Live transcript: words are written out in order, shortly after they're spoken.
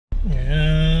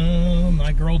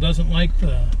My girl doesn't like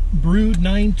the Brood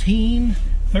 19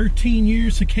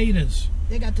 13-year cicadas.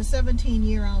 They got the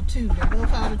 17-year out too. They're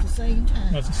both out at the same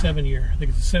time. That's a 7-year. I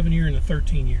think it's a 7-year and a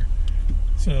 13-year.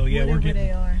 So yeah, whatever we're getting.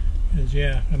 They are.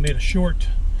 Yeah, I made a short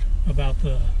about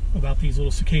these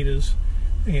little cicadas,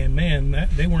 and man,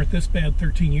 they weren't this bad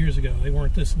 13 years ago. They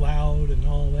weren't this loud and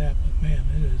all that, but man,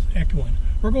 it is echoing.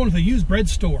 We're going to the used bread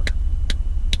store.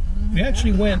 We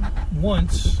actually went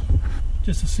once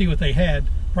just to see what they had.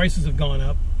 Prices have gone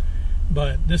up,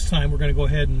 but this time we're going to go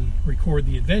ahead and record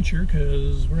the adventure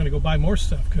because we're going to go buy more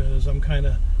stuff because I'm kind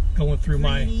of going through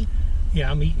Greedy.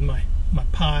 I'm eating my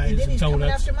pies and then and he's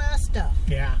donuts. Coming after my stuff.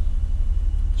 Yeah.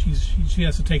 She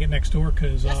has to take it next door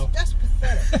because that's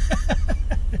pathetic.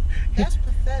 That's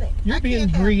pathetic. You're being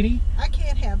greedy. I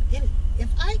can't have any. If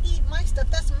I eat my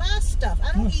stuff, that's my stuff.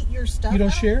 I don't eat your stuff. You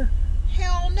don't share?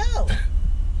 Hell no.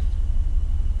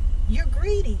 You're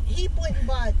greedy. He went and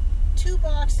bought 2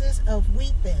 boxes of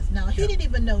wheat thins. Now he didn't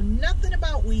even know nothing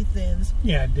about wheat thins.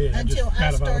 Yeah, I did. Until I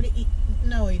started eating.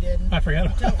 No, he didn't. I forgot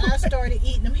about Until I started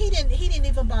eating them. He didn't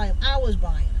even buy them. I was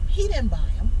buying them. He didn't buy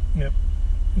them. Yep.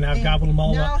 Now I've gobbled them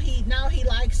all up. Now he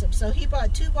likes them. So he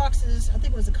bought 2 boxes. I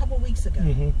think it was a couple weeks ago.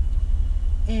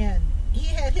 And he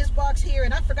had his box here,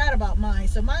 and I forgot about mine.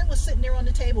 So mine was sitting there on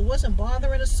the table, wasn't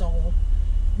bothering a soul.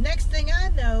 Next thing I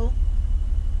know,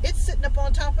 it's sitting up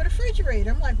on top of the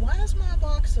refrigerator. I'm like, why is my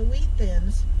box of wheat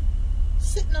thins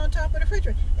sitting on top of the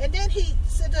refrigerator? And then he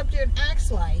sits up there and acts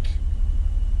like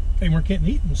they weren't getting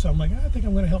eaten. So I'm like, I think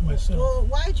I'm going to help myself. Well,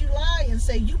 why'd you lie and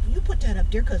say you put that up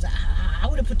there? Because I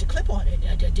would have put the clip on it.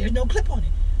 There's no clip on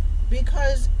it.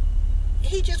 Because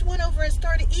he just went over and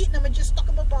started eating them and just stuck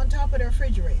them up on top of the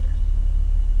refrigerator.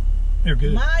 They're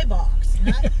good. My box.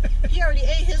 He already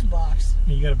ate his box.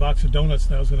 And you got a box of donuts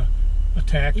that I was going to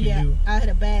attack. Yeah, you. I had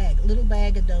a little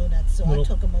bag of donuts, so I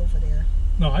took them over there.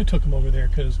 No, I took them over there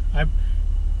because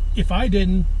if I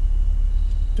didn't,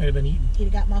 they'd have been eaten. He'd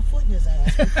have got my foot in his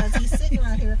ass because he's sitting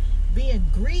around here being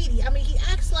greedy. I mean, he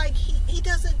acts like he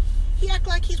acts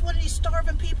like he's one of these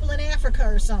starving people in Africa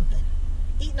or something,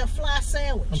 eating a fly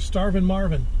sandwich. I'm starving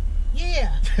Marvin.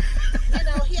 Yeah.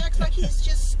 He acts like he's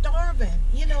just starving,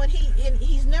 and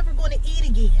he's never going to eat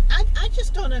again. I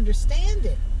just don't understand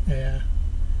it. Yeah.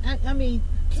 I mean,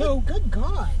 good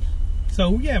God.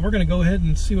 So, yeah, we're going to go ahead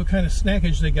and see what kind of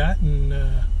snackage they got and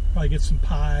probably get some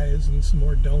pies and some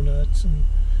more donuts. And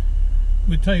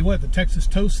we'll tell you what, the Texas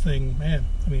Toast thing, man,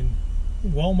 I mean,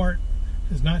 Walmart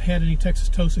has not had any Texas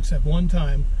Toast except one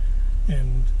time.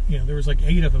 And, there was like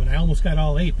 8 of them, and I almost got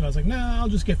all 8. But I was like, nah, I'll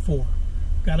just get 4.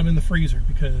 Got them in the freezer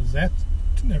because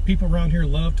people around here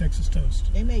love Texas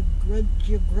Toast. They make grilled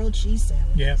cheese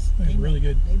sandwiches. Yes, they're really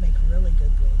good. They make really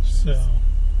good grilled cheese.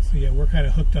 So yeah, we're kind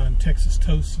of hooked on Texas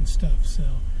Toast and stuff. So,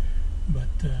 but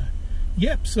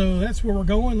yep. So that's where we're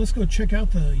going. Let's go check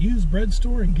out the used bread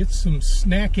store and get some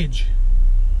snackage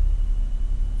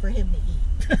for him to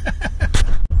eat.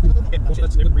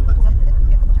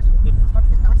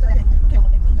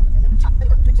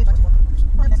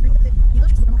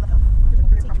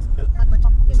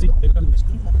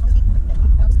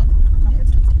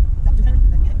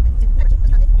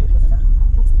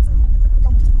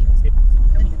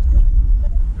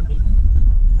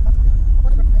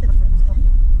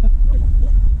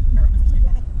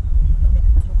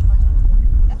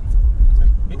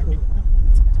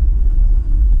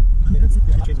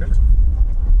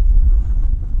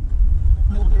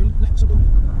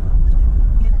 Next.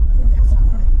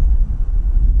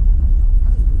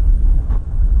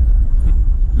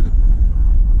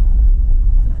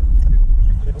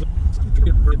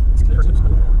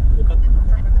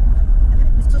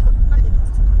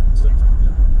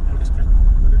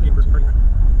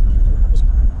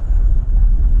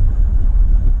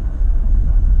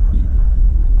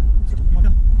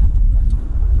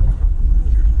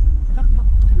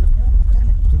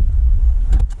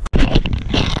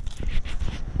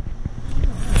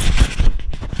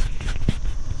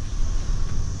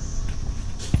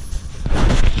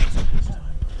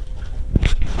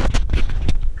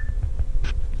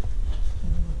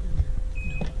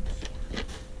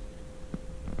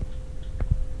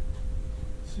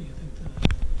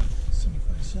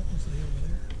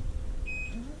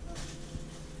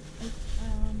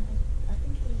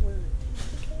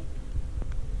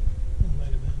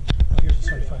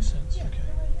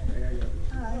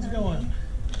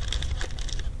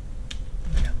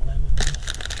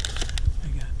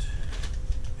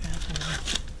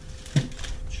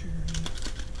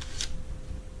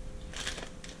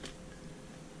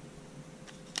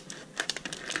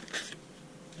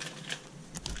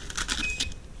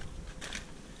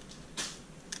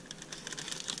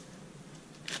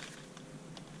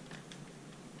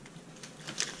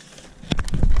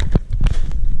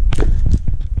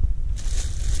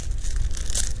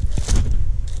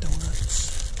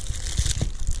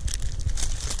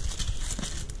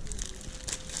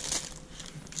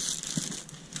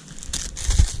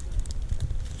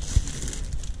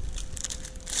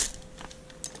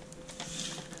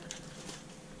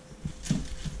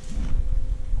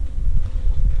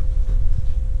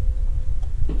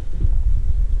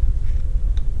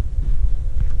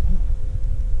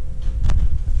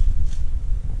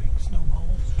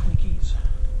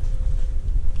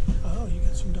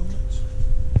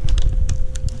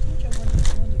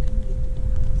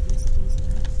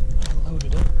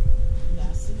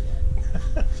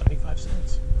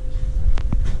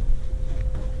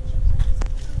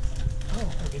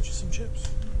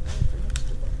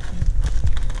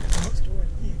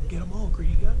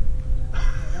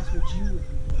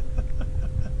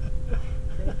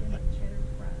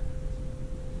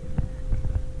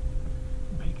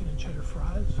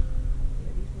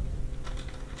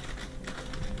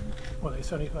 they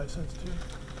 75 cents too?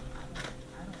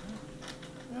 I don't know.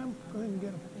 Yeah, go ahead and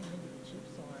get them. I think maybe the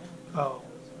chips are. I don't Oh,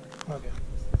 know. okay.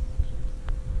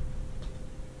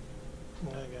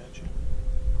 I got you.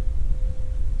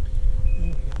 Yeah,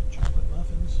 we got chocolate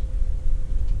muffins.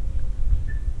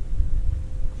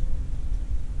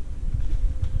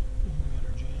 And we got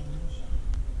our jams.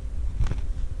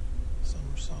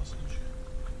 Summer sausage.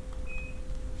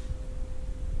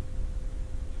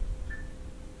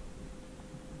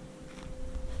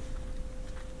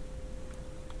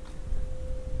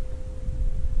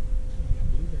 And we got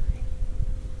blueberry.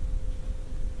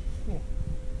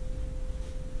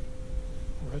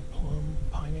 Red plum,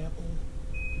 pineapple,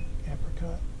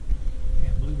 apricot,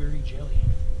 and blueberry jelly.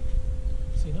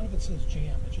 See, none of it says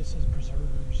jam, it just says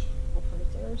preserves. Well,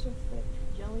 preserves are thick.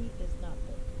 Jelly is not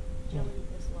thick. Jelly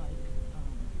is like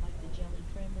the jelly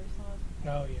cranberry sauce.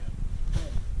 Oh, yeah.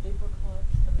 But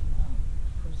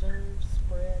preserves,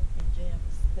 spread, and jam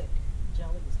is thick.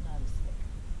 Jelly is not as thick.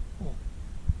 Oh.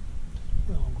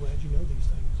 Well, I'm glad you know these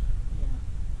things. Yeah.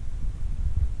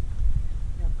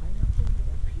 Now pineapple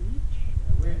with a peach.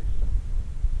 Red.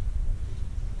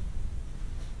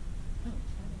 Oh,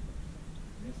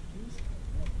 this is really,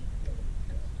 really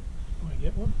good. Want to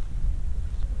get one?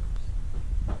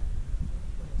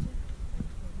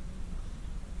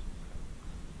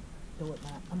 Do it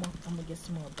now. I'm gonna get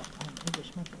some more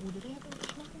English muffins. Oh, do they have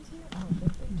English muffins here? I don't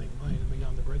think they They do. might be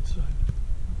on the bread side.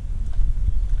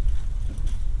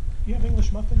 You have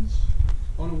English muffins?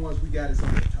 Only ones we got is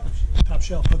on the top shelf. Top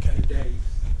shelf, okay. Today.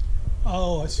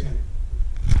 Oh, I see. Got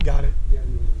it. Got it. Yeah,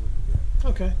 new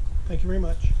one. Okay, thank you very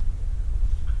much.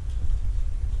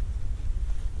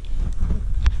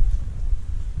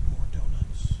 More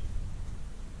donuts.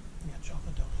 Yeah,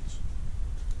 chocolate donuts.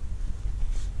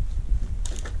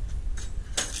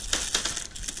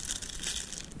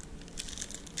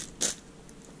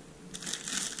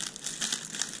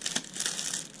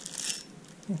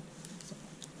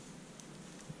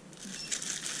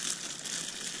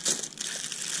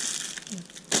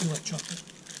 You like chocolate?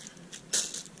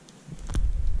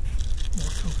 More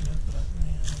coconut, but I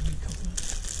don't need coconut.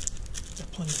 Got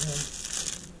plenty of them.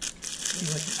 You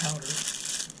like the powder?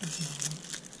 There's another one.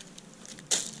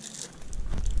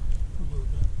 A little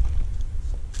bit.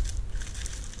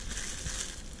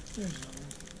 There's another one.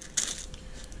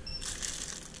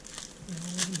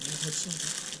 What's that?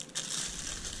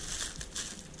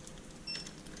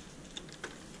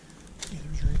 Yeah,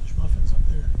 there's your English muffins up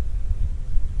there.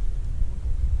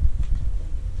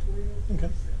 Okay.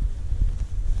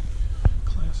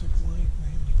 Classic white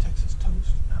Ramley Texas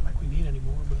toast. Not like we need any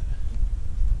more, but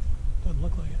doesn't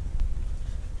look like it.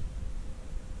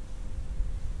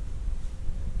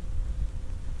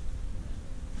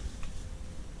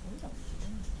 Those are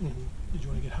good. Did you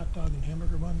want to get hot dog and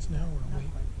hamburger buns now or wait?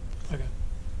 Okay.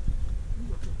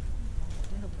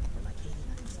 They'll put for like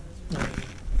 89 cents.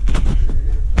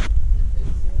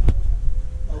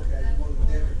 Okay, you want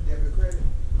debit credit?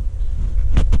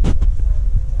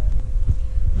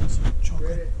 Some chocolate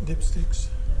Credit? dipsticks.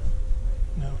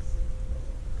 No.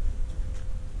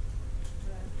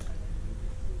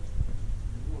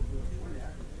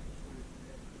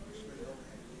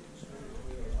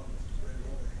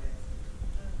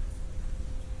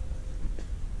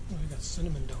 Oh, we got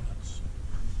cinnamon donuts.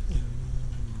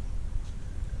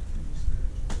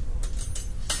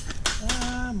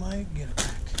 I might get a pack.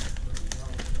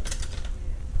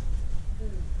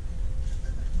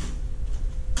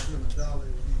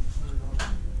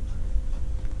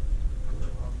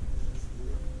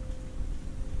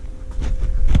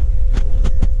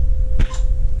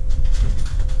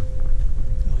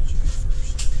 I'll let you go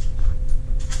first.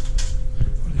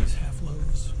 What are these half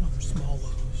loaves? Oh, they're small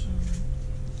loaves.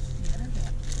 Yeah, they're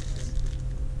good.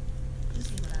 This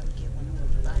is what I would get when I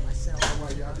was by myself.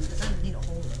 Because I don't need a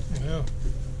whole loaf. Yeah.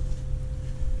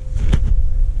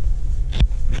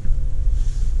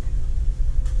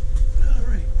 All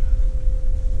right.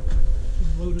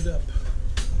 Load it up.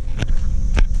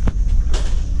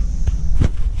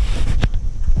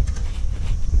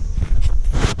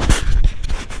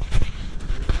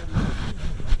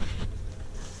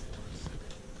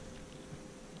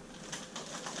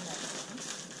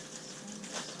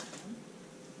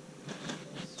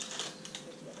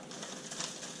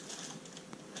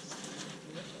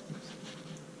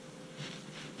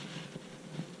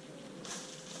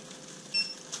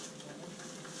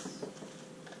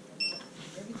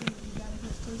 Everything you got in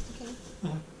this tasty cake?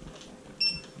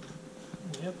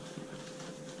 Yep.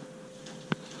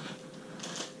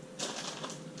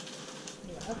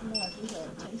 Yeah, up north we had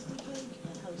tasty cake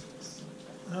and hostess.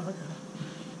 Oh, okay.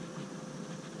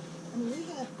 I mean,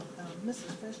 we had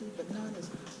Mrs. Presley, but not as,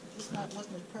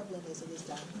 wasn't as prevalent as it is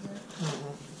down here.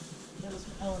 Mm-hmm. There was,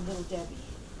 and Little Debbie.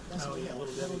 That's Oh, what we yeah, had.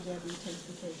 Little Debbie. Little Debbie takes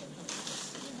the cake and hers.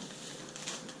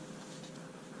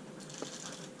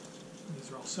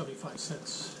 These are all 75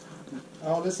 cents.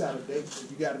 All this out of date. If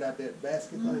you got it out that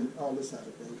basket thing, all this out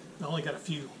of date. I only got a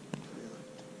few.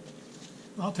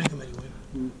 Yeah. I'll take them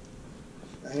anyway.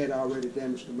 I had already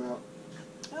damaged them out.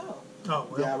 Oh. Oh,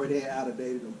 well. Yeah, I already had out of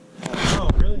dated them. Oh,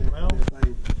 really? Well,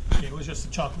 Everything. it was just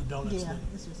the chocolate donuts Yeah, then.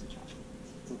 this was a chocolate.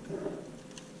 Okay.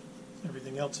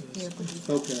 Everything else Here, is. put these-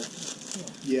 Okay.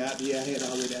 Yeah, I had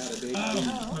already out of date.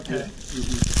 Oh, okay.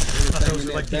 Mm-hmm. I thought those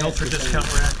were like the ultra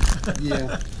discount rack.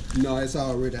 Yeah. No, it's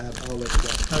already out. All of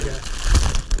it. Okay.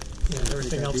 Yeah,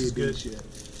 everything else is good. Yeah,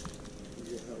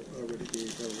 I already did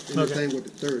those. Anything with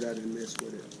the third, I didn't mess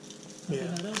with it. Yeah.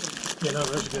 No, those are- Yeah, no,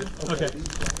 those are good. Okay.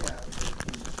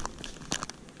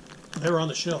 They were on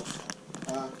the shelf.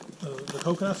 The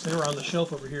coconuts, they were on the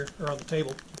shelf over here, or on the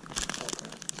table.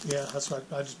 Yeah, that's why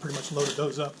I just pretty much loaded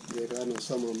those up. Yeah, 'cause I know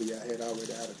some of them I had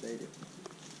already out of dated.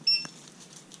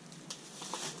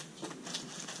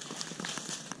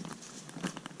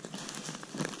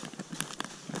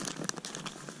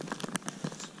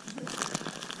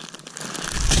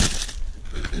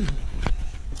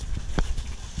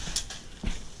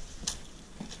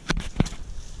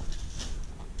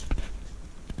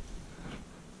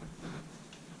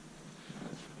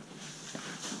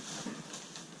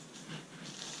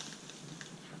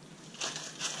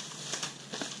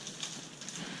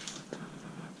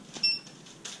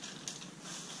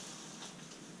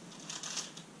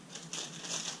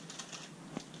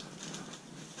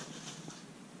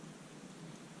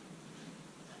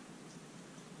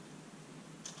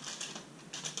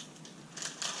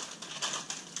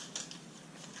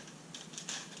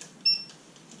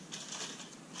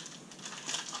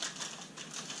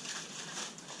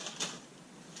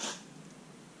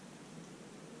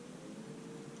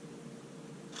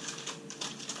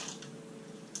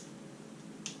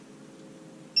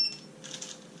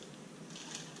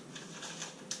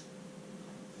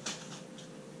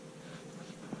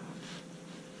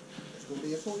 Gonna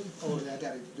be it for you? Oh, I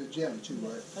got the jelly too,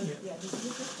 right? Oh, yeah, did you get this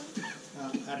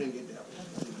one? I didn't get that one.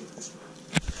 I didn't get this one.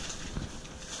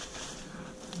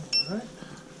 All right.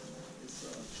 It's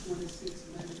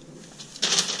 26.93.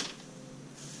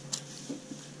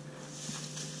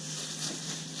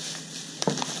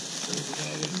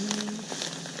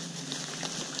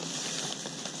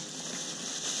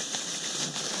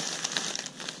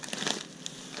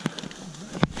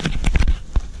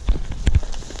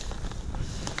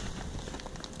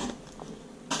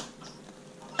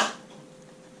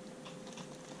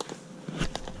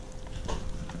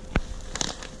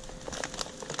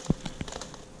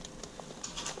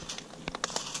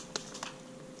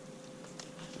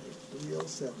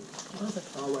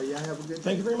 Perfect. All right, y'all have a good day.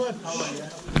 Thank you very much. All right, y'all.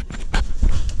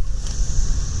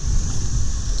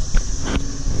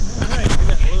 All right, we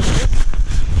got a little bit.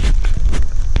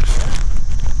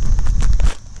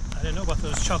 I didn't know about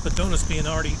those chocolate donuts being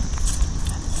already. Yeah. Like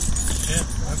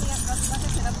I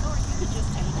said, I thought you could just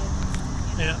take it.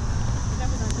 Yeah. I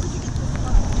was like, where'd you get this from?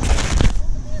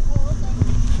 Over there, oh, okay.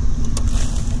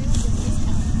 And it was a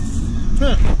discount.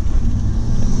 Huh.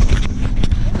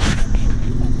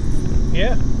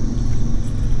 Yeah.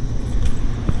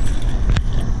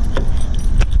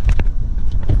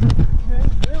 Okay,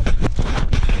 well,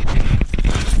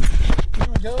 here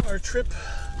we go, our trip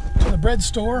to the bread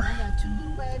store. I got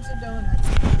 2 bags of donuts.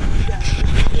 You got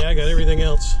it. Yeah, I got everything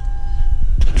else.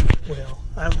 Well,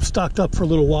 I'm stocked up for a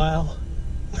little while.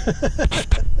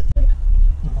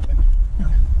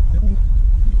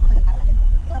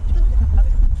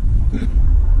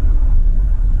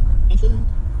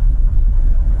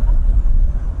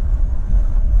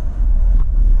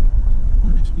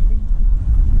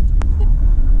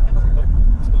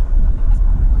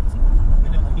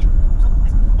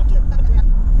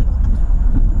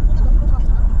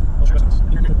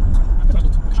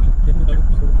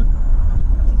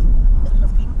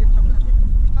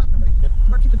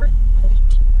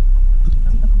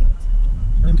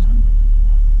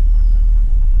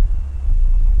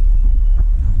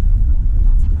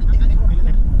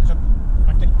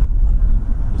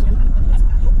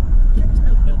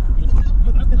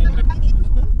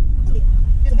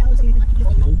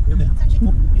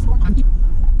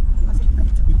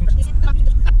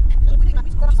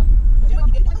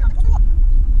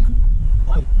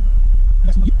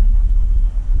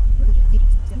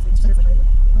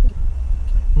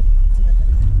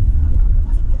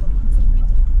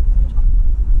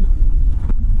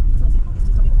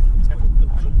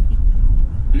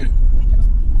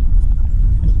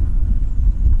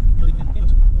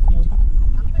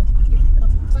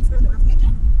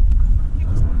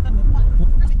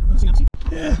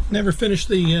 never finished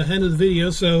the end of the video,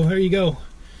 so here you go.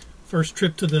 First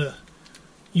trip to the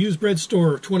used bread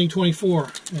store 2024,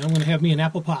 and I'm going to have me an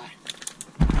apple pie.